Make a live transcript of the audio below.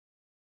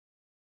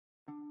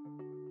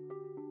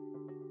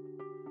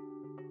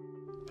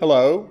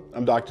Hello,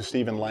 I'm Dr.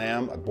 Stephen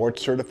Lamb, a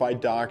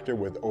board-certified doctor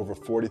with over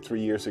 43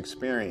 years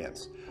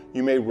experience.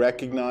 You may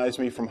recognize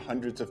me from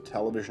hundreds of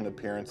television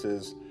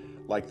appearances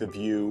like The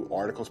View,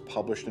 articles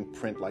published in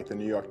print like the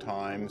New York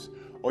Times,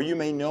 or you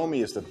may know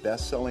me as the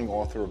best-selling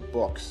author of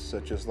books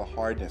such as The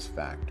Hardness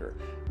Factor,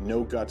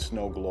 No Guts,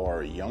 No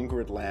Glory,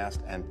 Younger at Last,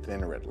 and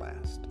Thinner at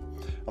Last.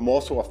 I'm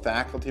also a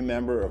faculty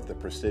member of the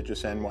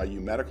prestigious NYU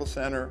Medical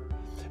Center,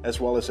 as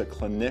well as a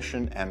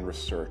clinician and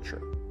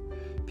researcher.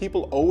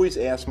 People always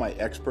ask my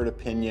expert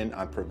opinion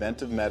on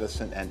preventive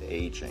medicine and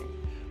aging.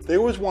 They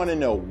always want to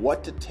know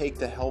what to take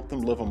to help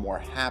them live a more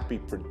happy,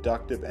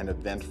 productive, and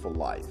eventful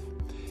life.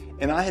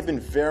 And I have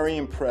been very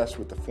impressed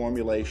with the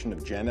formulation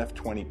of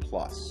GenF20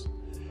 Plus.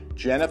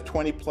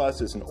 GenF20 Plus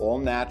is an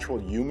all-natural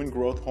human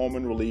growth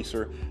hormone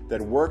releaser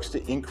that works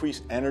to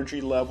increase energy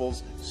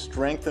levels,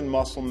 strengthen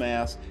muscle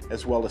mass,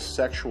 as well as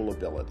sexual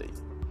ability.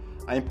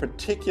 I am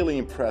particularly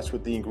impressed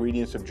with the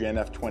ingredients of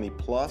GenF20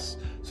 Plus,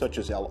 such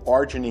as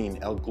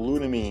L-arginine,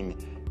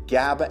 L-glutamine,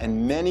 GABA,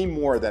 and many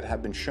more that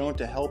have been shown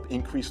to help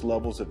increase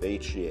levels of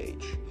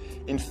HGH.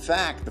 In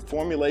fact, the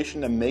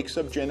formulation that makes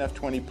up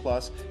GenF20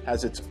 Plus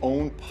has its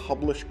own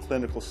published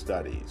clinical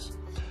studies.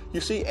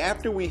 You see,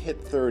 after we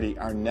hit 30,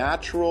 our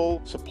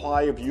natural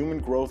supply of human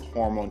growth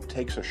hormone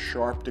takes a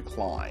sharp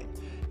decline,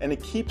 and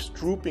it keeps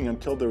drooping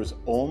until there is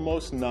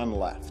almost none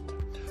left.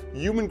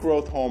 Human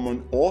growth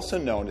hormone, also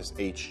known as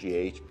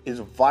HGH, is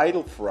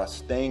vital for us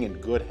staying in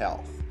good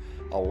health.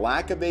 A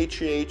lack of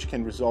HGH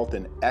can result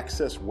in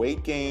excess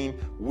weight gain,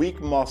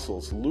 weak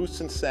muscles, loose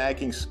and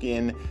sagging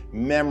skin,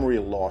 memory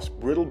loss,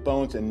 brittle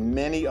bones, and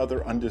many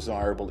other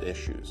undesirable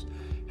issues.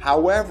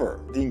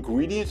 However, the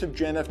ingredients of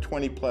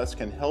GenF20 Plus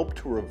can help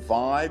to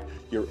revive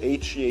your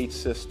HGH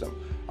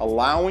system,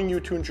 allowing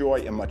you to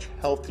enjoy a much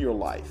healthier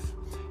life.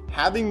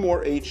 Having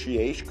more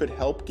HGH could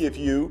help give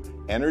you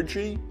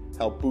energy,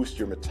 help boost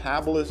your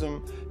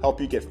metabolism,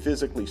 help you get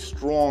physically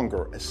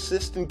stronger,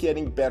 assist in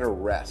getting better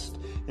rest,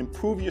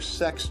 improve your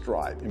sex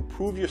drive,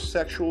 improve your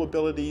sexual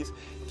abilities,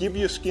 give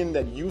your skin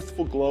that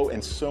youthful glow,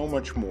 and so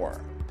much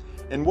more.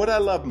 And what I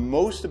love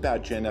most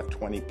about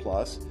GenF20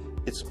 Plus,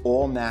 it's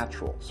all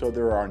natural, so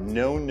there are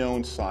no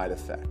known side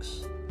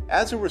effects.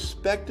 As a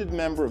respected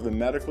member of the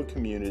medical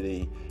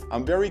community,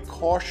 I'm very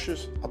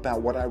cautious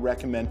about what I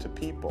recommend to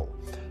people.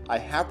 I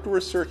have to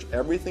research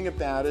everything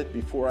about it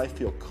before I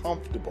feel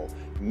comfortable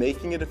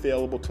making it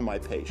available to my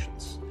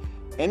patients.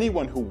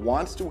 Anyone who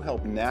wants to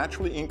help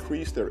naturally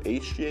increase their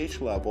HGH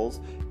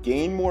levels,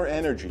 gain more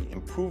energy,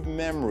 improve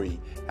memory,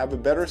 have a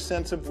better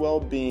sense of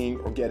well-being,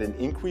 or get an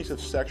increase of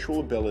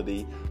sexual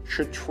ability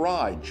should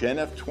try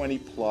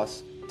GenF20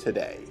 Plus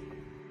today.